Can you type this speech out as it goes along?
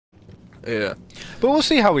Yeah. But we'll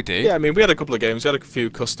see how we do. Yeah, I mean, we had a couple of games. We had a few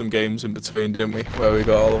custom games in between, didn't we? Where we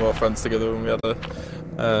got all of our friends together and we had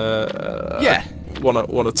yeah. One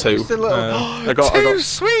or two. Just a little... I got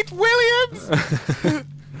Sweet Williams!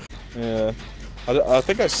 Yeah. I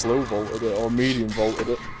think I slow vaulted it, or medium vaulted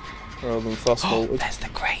it, rather than fast vaulted. There's the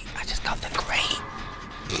crate. I just got the crate.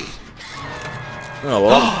 Oh,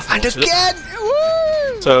 well, and again!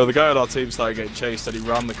 Woo! So the guy on our team started getting chased and he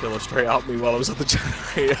ran the killer straight at me while I was at the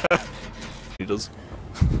generator. He does.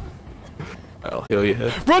 I'll heal you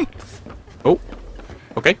here. Run! Oh.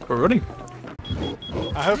 Okay, we're running.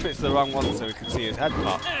 I hope it's the wrong one so we can see his head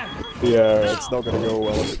pop. Yeah, it's not going to go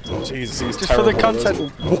well. Jesus, he's just terrible. For the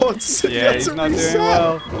content. What? Yeah, he's not doing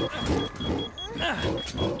well.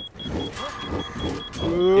 It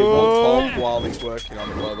won't pop while he's working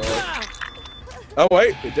on it, by the way. Oh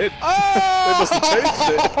wait, it did. Oh! They must have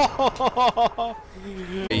changed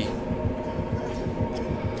it.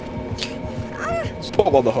 Just put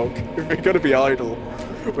him on the hook. If you're going to be idle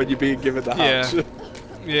when you're being given the hatch.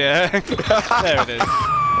 Yeah. There it is.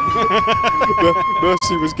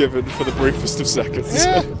 Mercy was given for the briefest of seconds.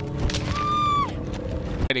 Yeah.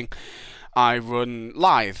 I run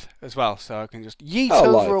live as well, so I can just yeet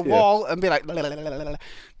over a wall and be like...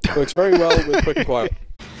 Works very well with quick and quiet.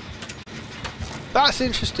 That's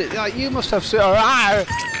interesting. Like, you must have...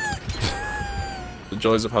 The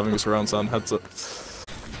joys of having a surround sound headset.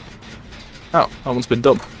 Oh, that one's been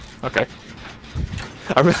done. Okay.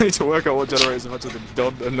 I really need to work out what generators have actually been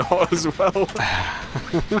done and not as well.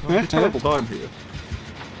 Terrible time here.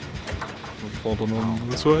 Plodding on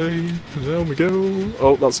this way. Down we go.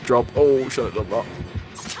 Oh, that's a drop. Oh, should have done that.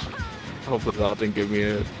 Hopefully that didn't give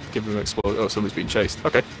him an explosion. Oh, somebody's being chased.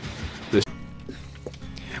 Okay.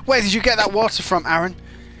 Where did you get that water from, Aaron?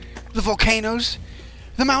 The volcanoes?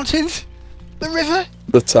 The mountains? The river?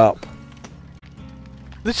 The tap.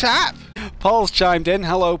 The tap! Paul's chimed in.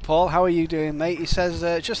 Hello, Paul. How are you doing, mate? He says,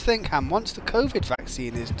 just think, Ham, once the COVID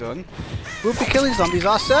vaccine is done, we'll be killing zombies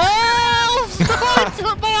ourselves! I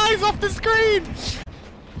took my eyes off the screen!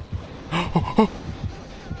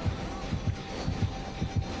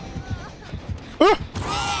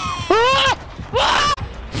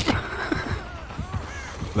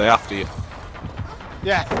 They after you.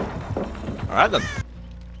 Yeah. Alright then.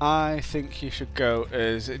 I think you should go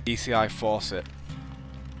as DCI FAUCET.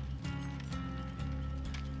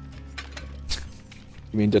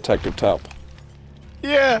 You mean Detective Tap?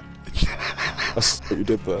 Yeah! That's what you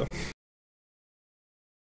did there.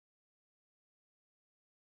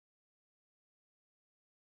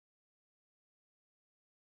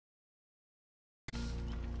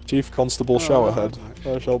 Chief Constable Showerhead,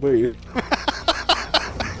 I shall be.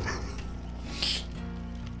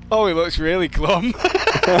 Oh, he looks really glum.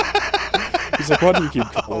 He's like, why do you keep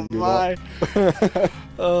calling me that?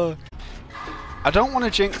 I don't want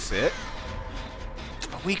to jinx it,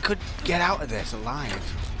 but we could get out of this alive.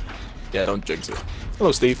 Yeah, don't jinx it.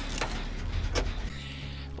 Hello, Steve.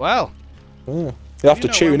 Well, you have to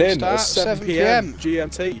tune in at 7 PM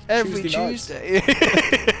GMT every Tuesday.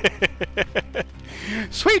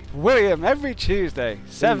 Sweet William, every Tuesday,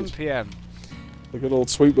 7 PM. The good old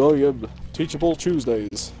Sweet William, Teachable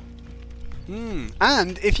Tuesdays.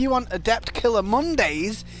 And if you want Adept Killer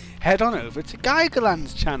Mondays, head on over to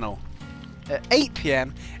Geigerland's channel at 8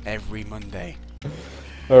 PM every Monday.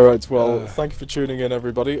 Alright, well, thank you for tuning in,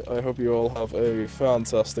 everybody. I hope you all have a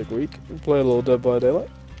fantastic week. Play a little Dead by Daylight,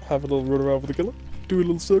 have a little run around with the killer, do a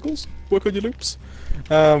little circles, work on your loops,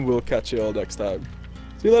 and we'll catch you all next time.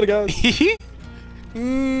 See you later, guys.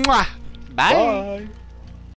 Mwah. Bye. Bye.